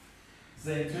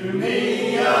Sing to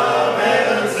me of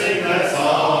heaven, sing that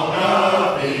song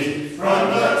of peace.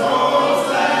 From the toils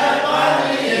that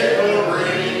bind me, it will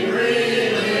bring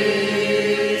release.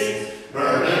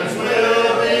 Burdens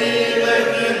will be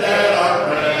lifted that are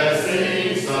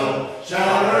pressing so.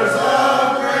 Showers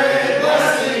of great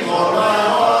blessing o'er my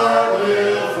heart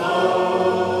will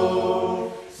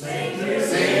flow. Sing to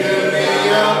me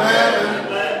of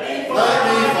heaven, let me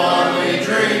fondly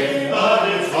dream of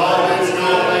its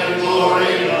golden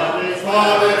glory,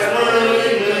 of its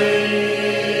pearly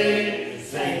gleam.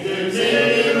 Sing to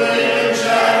stimulating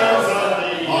shadows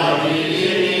on the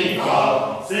evening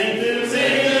fall. Sing to me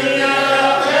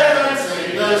of heaven,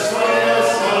 sing the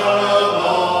sweetest song of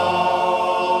all.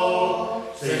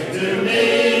 Sing to me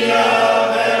of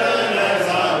heaven as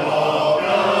I walk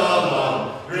along,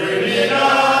 dreaming of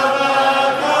the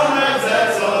comrades that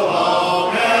so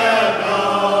long have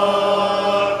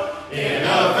gone. In a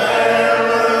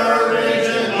fairer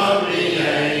region of the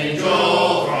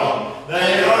angel throng,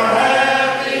 they are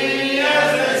happy as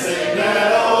they sing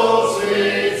that old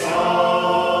sweet song.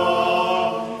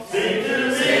 Sing to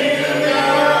me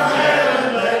of heaven,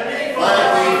 let me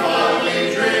fondly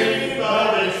dream of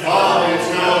its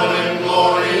golden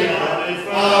glory, of its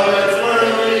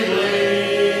pearly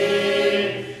gleam.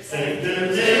 Sing to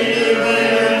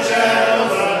stimulating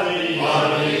shadows on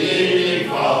the evening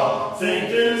fall. Sing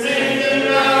to me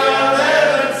of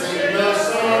heaven, sing the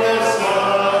sweetest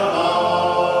song of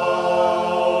all.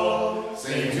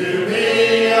 Sing to me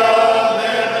of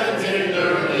heaven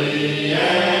tenderly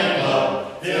and low,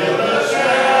 till the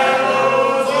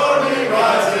shadows o'er me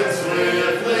rise and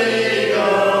swiftly go.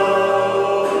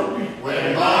 When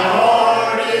my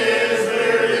heart is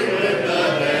weary, when the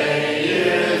day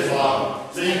is long,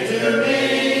 sing to me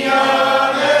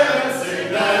of heaven, sing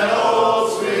that old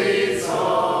sweet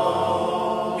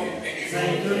song.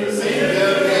 Sing to me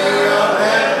of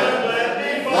heaven, let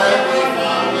me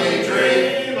fondly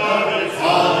dream of its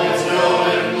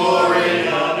golden glory,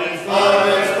 of its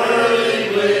pearly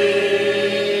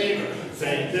gleam.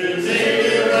 Sing to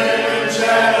stimulating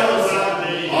shadows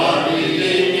on the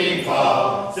evening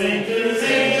fall. Sing to of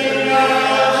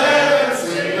heaven,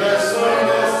 sing the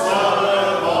sweetest song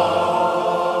of all.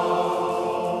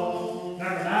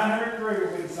 Number 903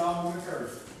 will be the song of the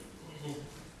curse.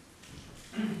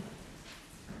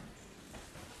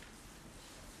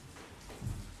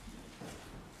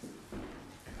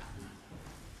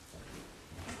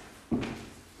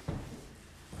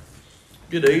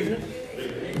 Good evening.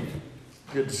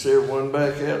 Good to see everyone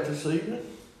back out this evening.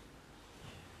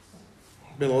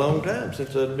 Been a long time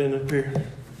since I've been up here.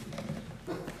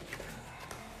 I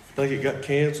think it got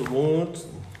canceled once.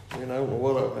 I don't know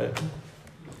what happened.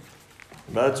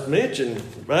 But I'd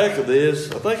mentioned back of this,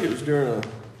 I think it was during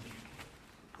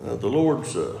the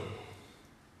Lord's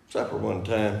Supper one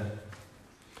time.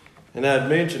 And I'd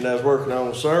mentioned I was working on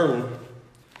a sermon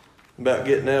about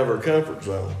getting out of our comfort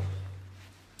zone.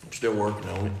 I'm still working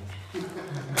on it.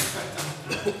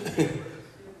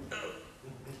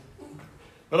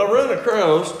 But I run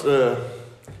across,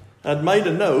 I'd made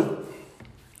a note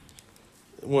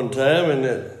one time, and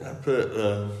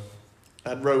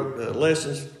I wrote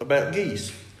lessons about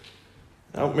geese.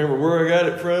 I don't remember where I got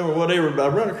it from or whatever, but I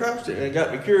run across it and it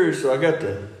got me curious, so I got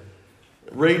to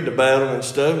reading about them and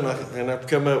stuff, and I've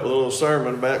come up with a little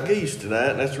sermon about geese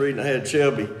tonight, and that's the reason I had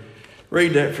Shelby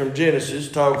read that from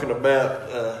Genesis, talking about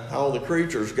all the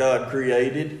creatures God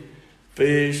created,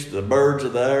 fish, the birds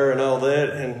of the air, and all that,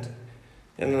 and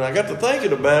then I got to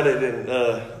thinking about it, and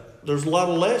there's a lot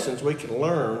of lessons we can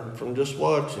learn from just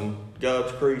watching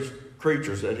God's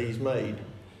creatures that He's made.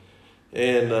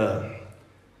 And I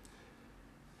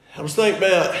was thinking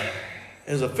about,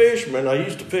 as a fisherman, I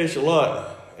used to fish a lot,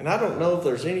 and I don't know if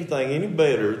there's anything any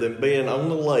better than being on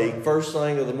the lake first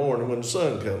thing in the morning when the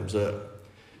sun comes up.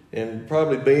 And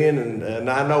probably being, and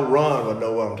I know Ron would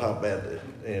know what I'm talking about,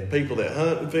 and people that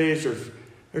hunt and fish,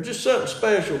 there's just something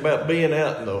special about being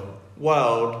out in the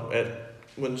wild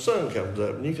when the sun comes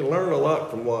up, and you can learn a lot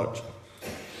from watching.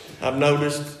 I've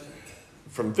noticed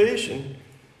from fishing,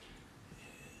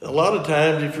 a lot of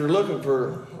times if you're looking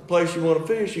for a place you want to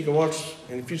fish, you can watch,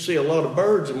 and if you see a lot of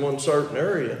birds in one certain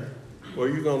area, well,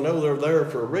 you're going to know they're there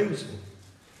for a reason.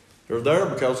 They're there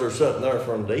because there's something there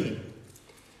for them to eat.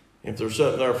 If there's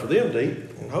something there for them to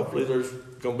eat, and hopefully there's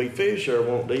going to be fish there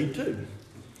want to eat too.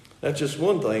 That's just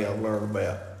one thing I've learned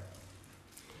about.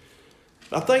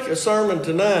 I think a sermon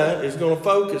tonight is going to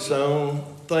focus on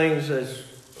things as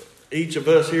each of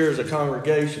us here as a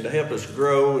congregation to help us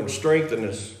grow and strengthen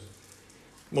us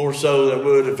more so than it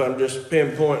would if I'm just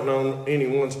pinpointing on any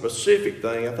one specific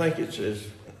thing. I think it's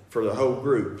for the whole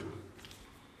group.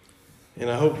 And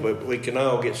I hope that we can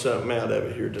all get something out of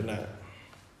it here tonight.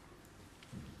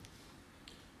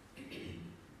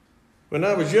 When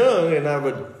I was young, and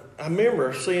I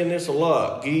remember seeing this a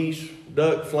lot, geese,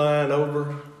 duck flying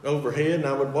overhead, and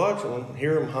I would watch them and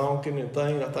hear them honking and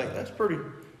things. I think that's pretty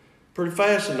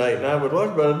fascinating. I would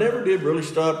watch, but I never did really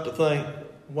stop to think,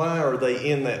 why are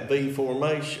they in that V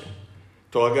formation?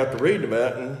 So I got to reading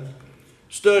about it and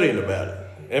studying about it.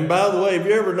 And by the way, have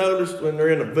you ever noticed when they're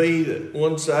in a V that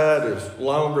one side is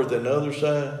longer than the other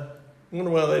side? You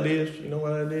wonder why that is? You know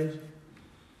why that is?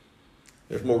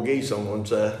 There's more geese on one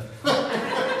side.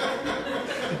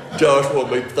 Josh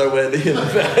wanted me to throw that in.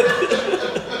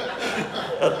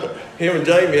 Him and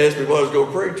Jamie asked me what I was going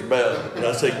to preach about. And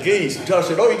I said, geese. And Josh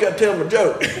said, oh, you got to tell them a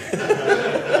joke.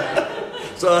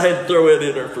 So I had to throw it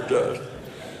in there for Josh.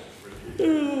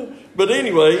 But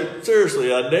anyway,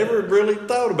 seriously, I never really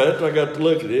thought about it until I got to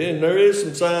look at it. And there is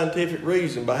some scientific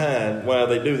reason behind why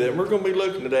they do that. And we're going to be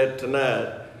looking at that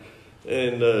tonight.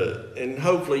 And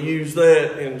hopefully use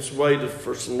that in some way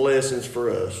for some lessons for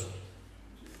us.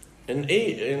 And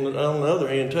on the other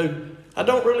hand, too, I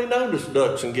don't really notice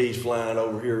ducks and geese flying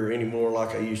over here anymore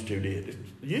like I used to did.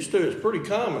 It's pretty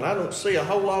common. I don't see a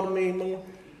whole lot of them anymore.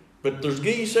 But there's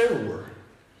geese everywhere.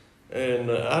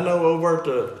 And I know over at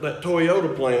that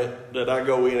Toyota plant that I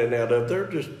go in and out of, there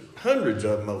are just hundreds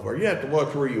of them over there. You have to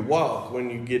watch where you walk when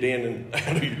you get in and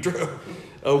out of your truck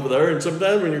over there. And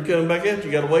sometimes when you're coming back out,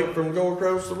 you got to wait for them to go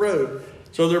across the road.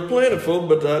 So they're plentiful,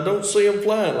 but I don't see them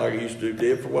flying like I used to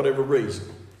do for whatever reason.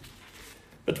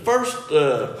 But the first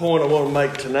point I want to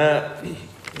make tonight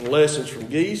in lessons from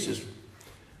geese is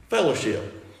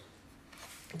fellowship.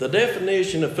 The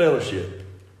definition of fellowship.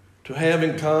 To have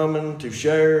in common, to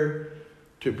share,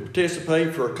 to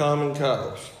participate for a common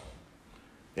cause.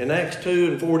 In Acts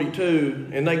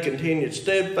 2:42, and they continued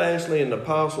steadfastly in the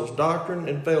apostles' doctrine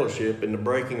and fellowship, in the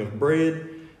breaking of bread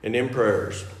and in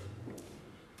prayers.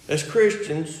 As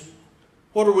Christians,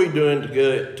 what are we doing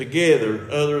together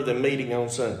other than meeting on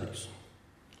Sundays?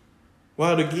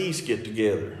 Why do geese get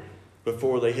together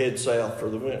before they head south for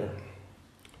the winter?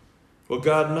 Well,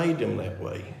 God made them that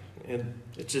way. And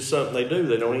it's just something they do.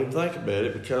 They don't even think about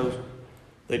it because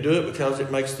they do it because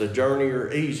it makes the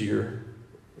journey easier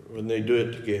when they do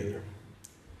it together.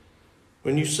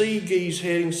 When you see geese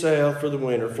heading south for the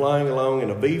winter, flying along in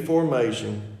a V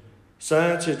formation,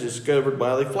 science has discovered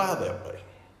why they fly that way.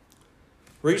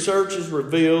 Research has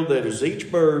revealed that as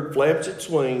each bird flaps its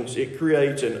wings, it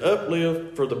creates an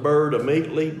uplift for the bird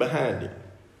immediately behind it.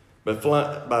 By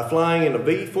flying in a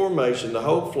V formation, the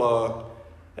whole flock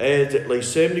adds at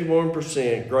least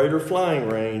 71% greater flying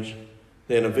range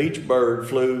than if each bird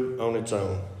flew on its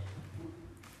own.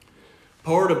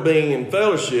 Part of being in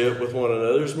fellowship with one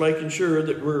another is making sure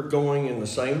that we're going in the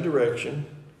same direction.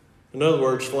 In other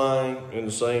words, flying in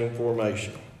the same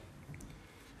formation.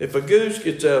 If a goose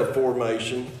gets out of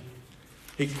formation,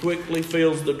 he quickly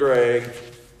feels the drag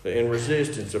and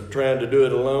resistance of trying to do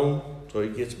it alone, so he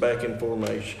gets back in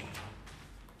formation.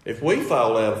 If we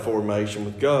fall out of formation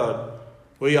with God,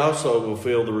 we also will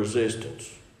feel the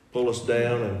resistance, pull us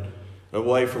down and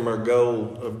away from our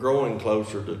goal of growing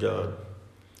closer to God.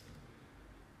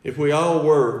 If we all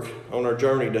work on our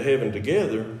journey to heaven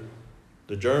together,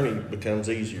 the journey becomes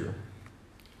easier.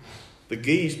 The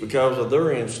geese, because of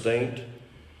their instinct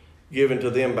given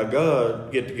to them by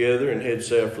God, get together and head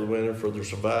south for the winter for their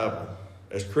survival.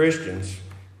 As Christians,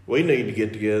 we need to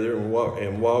get together and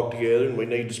walk together, and we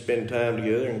need to spend time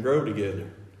together and grow together.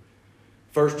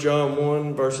 1 John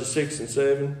 1, verses 6 and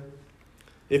 7.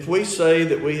 If we say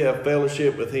that we have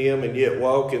fellowship with him and yet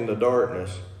walk in the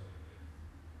darkness,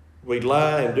 we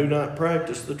lie and do not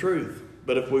practice the truth.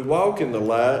 But if we walk in the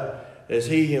light, as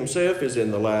he himself is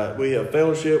in the light, we have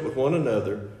fellowship with one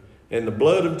another, and the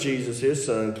blood of Jesus, his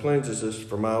Son, cleanses us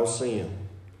from all sin.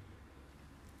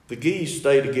 The geese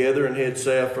stay together and head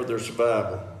south for their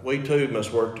survival. We too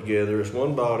must work together as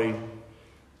one body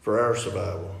for our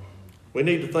survival. We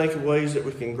need to think of ways that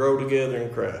we can grow together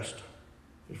in Christ.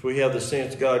 If we have the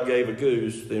sense God gave a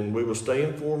goose, then we will stay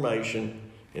in formation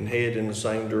and head in the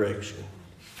same direction.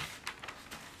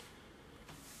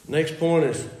 Next point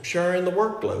is sharing the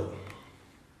workload.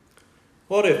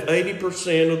 What if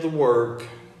 80% of the work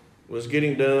was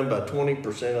getting done by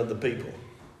 20% of the people?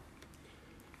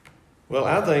 Well,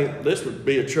 I think this would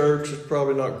be a church that's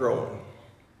probably not growing.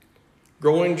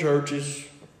 Growing churches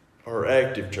are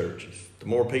active churches. The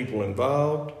more people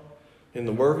involved in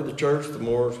the work of the church, the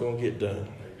more it's going to get done.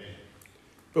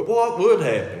 But what would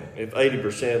happen if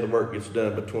 80% of the work gets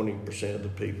done by 20% of the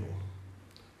people?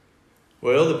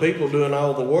 Well, the people doing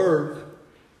all the work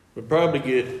would probably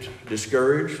get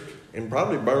discouraged and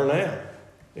probably burn out.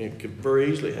 It could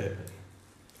very easily happen.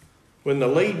 When the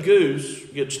lead goose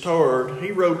gets tired,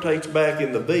 he rotates back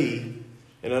in the V,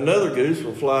 and another goose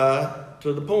will fly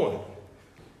to the point.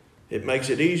 It makes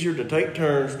it easier to take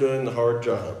turns doing the hard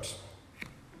jobs.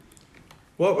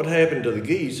 What would happen to the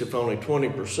geese if only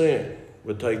 20%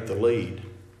 would take the lead?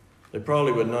 They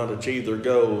probably would not achieve their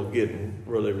goal of getting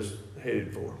where they was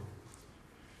headed for.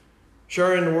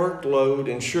 Sharing the workload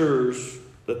ensures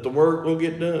that the work will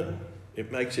get done.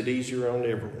 It makes it easier on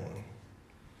everyone.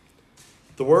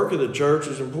 The work of the church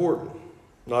is important.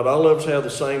 Not all of us have the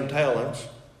same talents,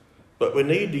 but we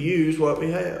need to use what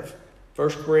we have. 1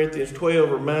 Corinthians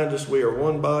 12 reminds us we are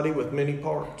one body with many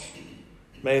parts.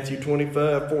 Matthew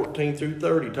 25:14 through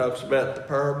 30 talks about the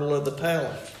parable of the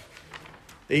talents.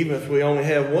 Even if we only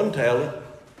have one talent,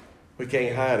 we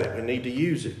can't hide it. We need to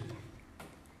use it.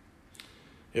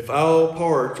 If all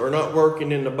parts are not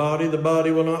working in the body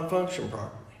will not function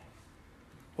properly.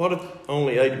 What if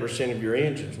only 80% of your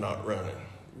engine's not running?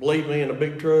 Believe me, in a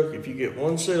big truck, if you get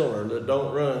one cylinder that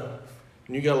don't run,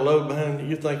 and you got a load behind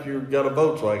you think you've got a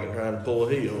Volkswagen trying to pull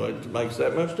a hill. It makes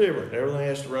that much difference. Everything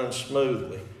has to run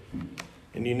smoothly.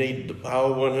 And you need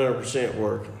all 100%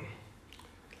 working.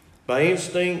 By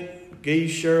instinct,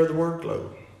 geese share the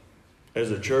workload.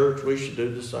 As a church, we should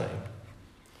do the same.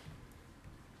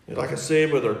 And like I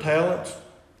said, with our talents,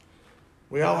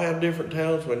 we all have different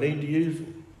talents. We need to use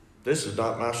them. This is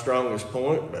not my strongest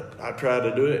point, but I try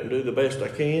to do it and do the best I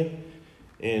can.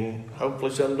 And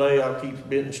hopefully someday I'll keep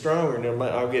getting stronger and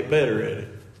I'll get better at it.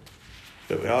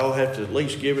 But we all have to at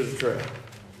least give it a try.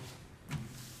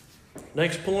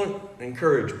 Next point,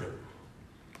 encouragement.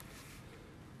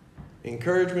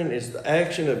 Encouragement is the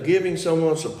action of giving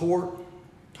someone support,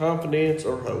 confidence,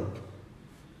 or hope.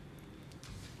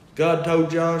 God told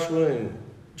Joshua in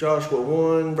Joshua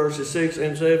 1, verses 6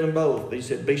 and 7 both. He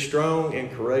said, be strong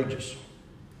and courageous.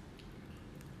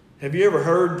 Have you ever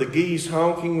heard the geese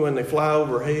honking when they fly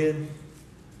overhead?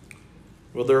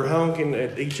 Well, they're honking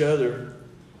at each other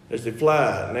as they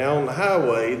fly. Now, on the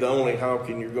highway, the only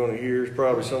honking you're going to hear is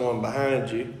probably someone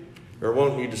behind you or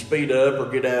wanting you to speed up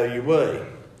or get out of your way.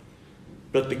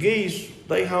 But the geese,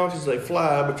 they honk as they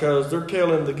fly because they're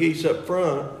telling the geese up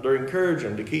front, they're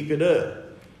encouraging them to keep it up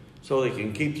so they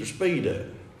can keep their speed up.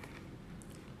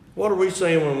 What are we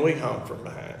saying when we honk from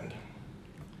behind?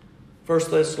 1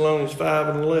 Thessalonians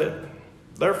 5 and 11.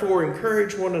 Therefore,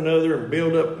 encourage one another and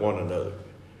build up one another,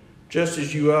 just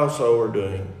as you also are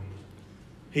doing.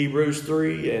 Hebrews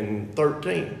 3 and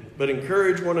 13. But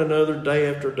encourage one another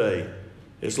day after day,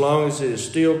 as long as it is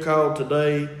still called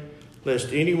today,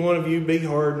 lest any one of you be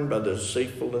hardened by the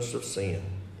deceitfulness of sin.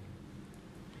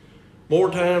 More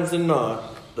times than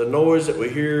not, the noise that we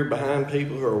hear behind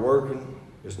people who are working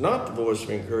is not the voice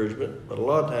of encouragement, but a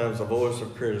lot of times the voice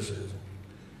of criticism.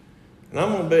 And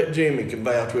I'm going to bet Jimmy can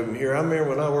vouch with me here. I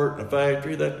remember when I worked in a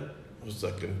factory, that was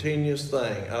a continuous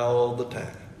thing all the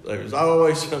time. There was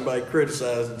always somebody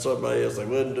criticizing somebody else. They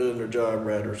wasn't doing their job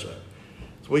right or something.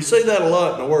 So we see that a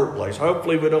lot in the workplace.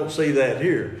 Hopefully we don't see that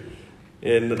here.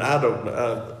 And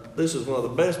this is one of the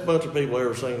best bunch of people I've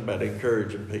ever seen about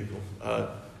encouraging people.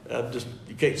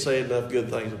 You can't say enough good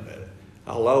things about it.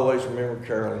 I'll always remember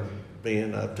Carolyn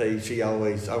being, I tell you, she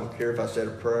always, I don't care if I said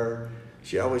a prayer,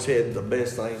 she always had the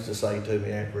best things to say to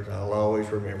me afterwards. I'll always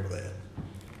remember that.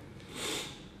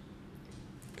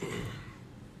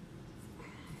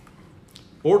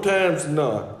 More times than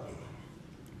not,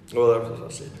 well, that's what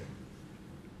I said.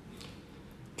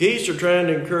 Geese are trying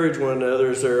to encourage one another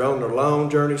as they're on their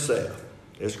long journey south.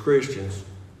 As Christians,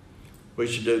 we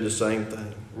should do the same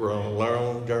thing. We're on a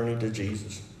long journey to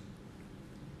Jesus.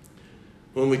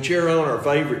 When we cheer on our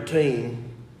favorite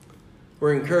team,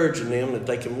 we're encouraging them that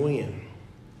they can win.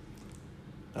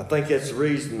 I think that's the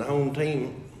reason the home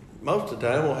team most of the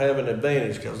time will have an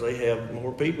advantage, because they have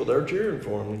more people there cheering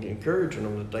for them and encouraging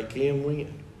them that they can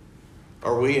win.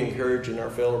 Are we encouraging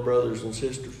our fellow brothers and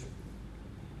sisters?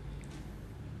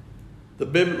 The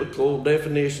biblical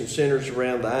definition centers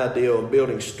around the idea of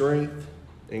building strength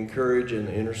and courage in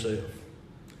the inner self.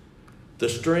 The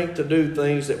strength to do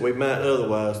things that we might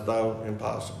otherwise thought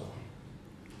impossible.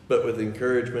 But with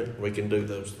encouragement, we can do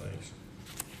those things.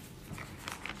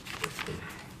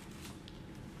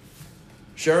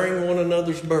 Sharing one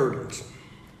another's burdens.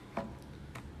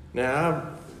 Now,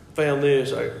 I found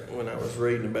this when I was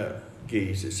reading about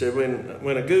geese. It said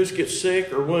when a goose gets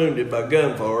sick or wounded by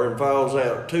gunfire and falls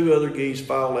out, 2 other geese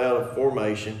fall out of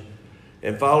formation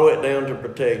and follow it down to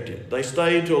protect it. They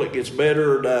stay until it gets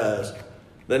better or dies.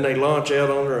 Then they launch out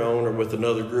on their own or with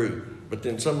another group. But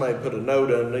then somebody put a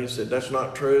note underneath and said, that's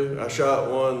not true. I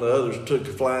shot one, the others took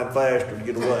to flying faster to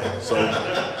get away. So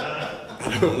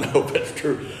I don't know if that's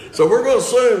true. So we're going to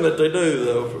assume that they do,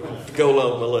 though, to go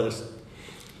along with the lesson.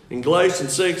 In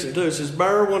Galatians 6:2, it says,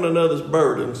 bear one another's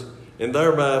burdens, and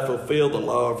thereby fulfill the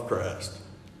law of Christ.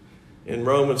 In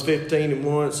Romans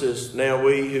 15:1, it says, now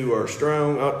we who are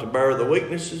strong ought to bear the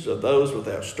weaknesses of those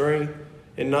without strength,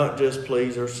 and not just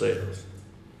please ourselves.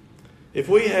 If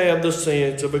we have the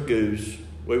sense of a goose,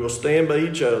 we will stand by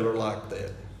each other like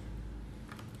that.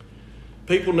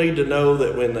 People need to know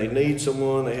that when they need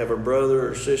someone, they have a brother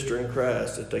or sister in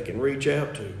Christ that they can reach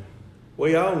out to.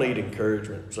 We all need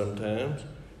encouragement sometimes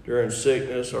during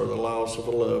sickness or the loss of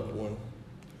a loved one.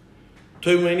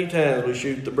 Too many times we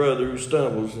shoot the brother who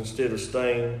stumbles instead of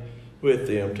staying with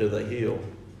them till they heal.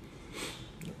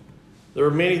 There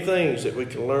are many things that we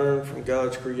can learn from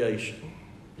God's creation.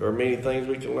 There are many things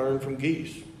we can learn from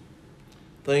geese.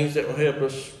 Things that will help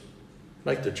us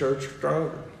make the church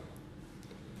stronger.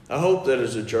 I hope that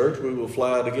as a church we will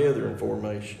fly together in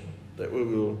formation, that we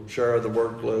will share the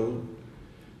workload,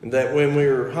 and that when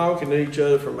we're honking at each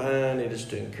other from behind, it is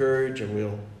to encourage and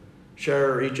we'll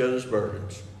share each other's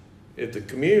burdens. If the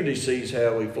community sees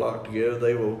how we flock together,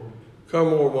 they will come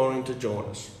more wanting to join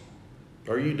us.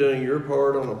 Are you doing your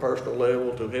part on a personal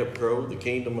level to help grow the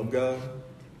kingdom of God?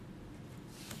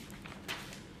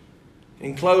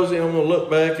 In closing, I'm going to look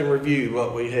back and review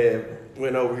what we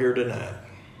went over here tonight.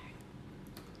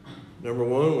 Number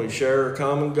one, we share a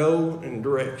common goal and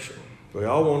direction. We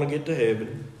all want to get to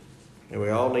heaven, and we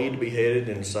all need to be headed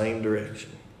in the same direction.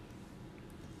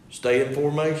 Stay in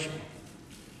formation.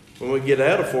 When we get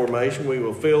out of formation, we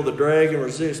will feel the drag and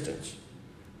resistance,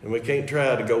 and we can't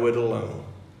try to go it alone.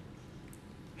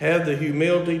 Have the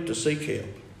humility to seek help.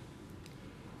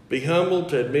 Be humble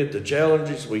to admit the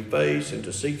challenges we face and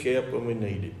to seek help when we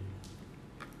need it.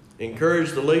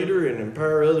 Encourage the leader and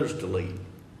empower others to lead.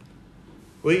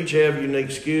 We each have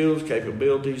unique skills,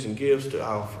 capabilities, and gifts to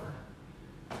offer.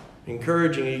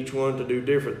 Encouraging each one to do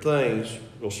different things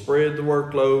will spread the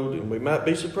workload, and we might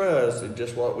be surprised at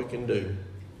just what we can do.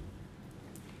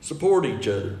 Support each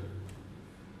other.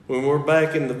 When we're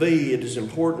back in the V, it is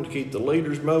important to keep the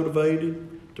leaders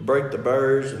motivated, to break the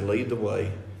barriers and lead the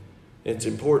way. It's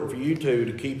important for you two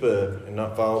to keep up and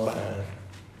not fall behind.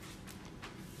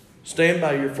 Stand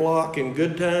by your flock in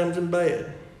good times and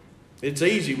bad. It's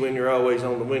easy when you're always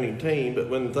on the winning team, but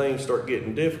when things start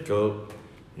getting difficult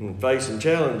and facing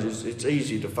challenges, it's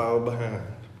easy to fall behind.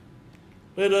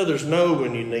 Let others know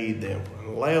when you need them.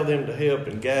 Allow them to help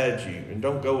and guide you, and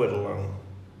don't go it alone.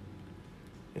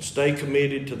 And stay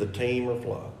committed to the team or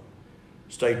flock.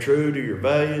 Stay true to your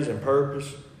values and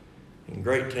purpose, and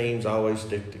great teams always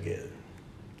stick together.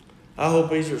 I hope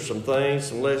these are some things,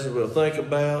 some lessons we'll think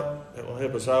about that will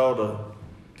help us all to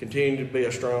continue to be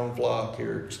a strong flock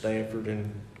here at Stanford,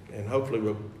 and hopefully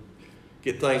we'll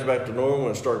get things back to normal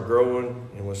and start growing,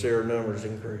 and we'll see our numbers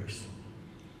increase.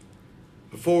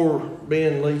 Before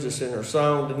Ben leads us in our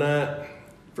song tonight,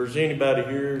 if there's anybody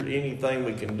here, anything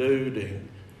we can do to,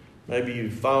 maybe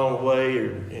you've fallen away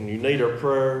and you need our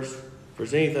prayers, if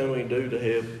there's anything we can do to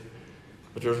help.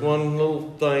 But there's one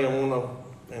little thing I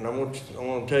want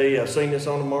to tell you. I've seen this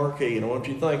on the marquee, and I want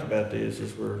you to think about this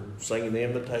as we're singing the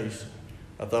invitation.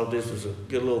 I thought this was a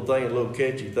good little thing, a little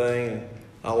catchy thing, and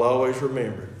I'll always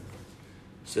remember it.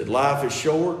 It said, life is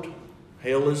short,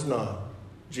 hell is not.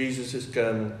 Jesus is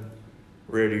coming,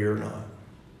 ready or not.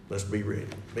 Let's be ready.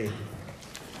 Ben.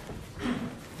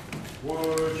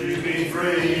 Would you be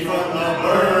free from the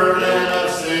burden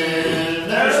of sin?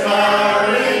 There's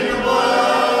power in the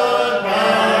blood,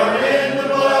 power in the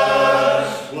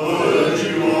blood. Would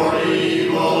you or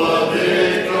evil a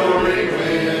victory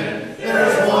win?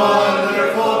 There's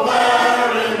wonderful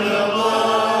power in the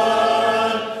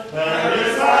blood. There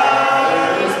is power,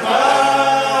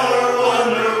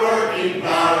 wonder-working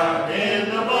power in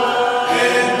the blood,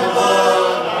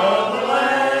 of the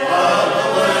Lamb.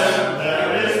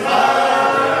 There is power,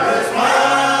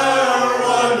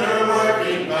 wonder-working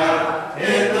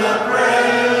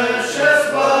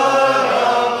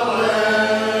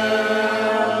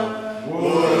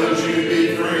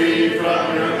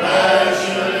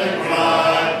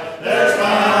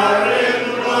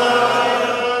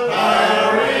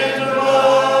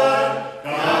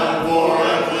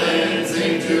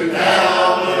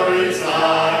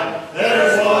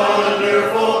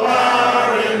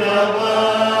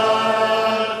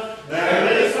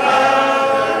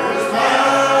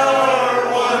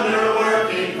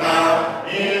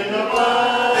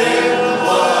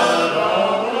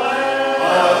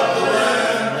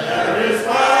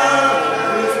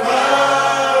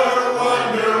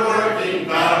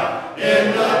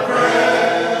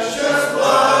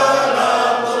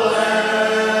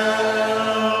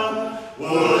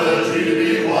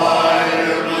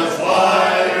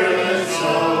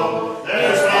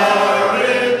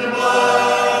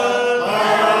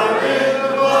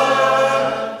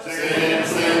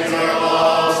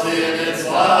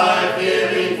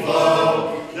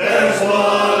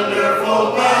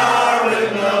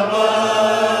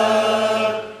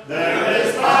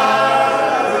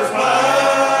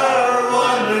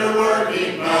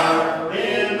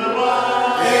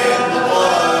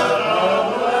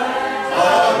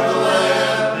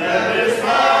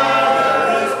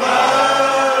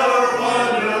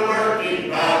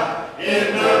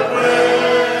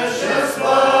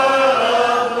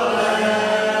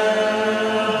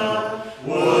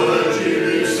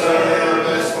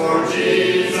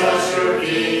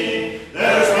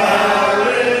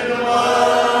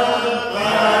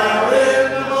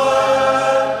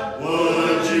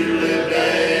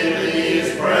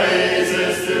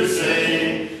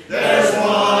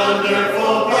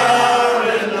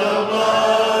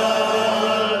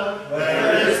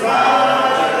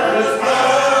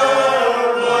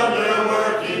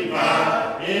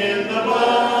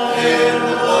in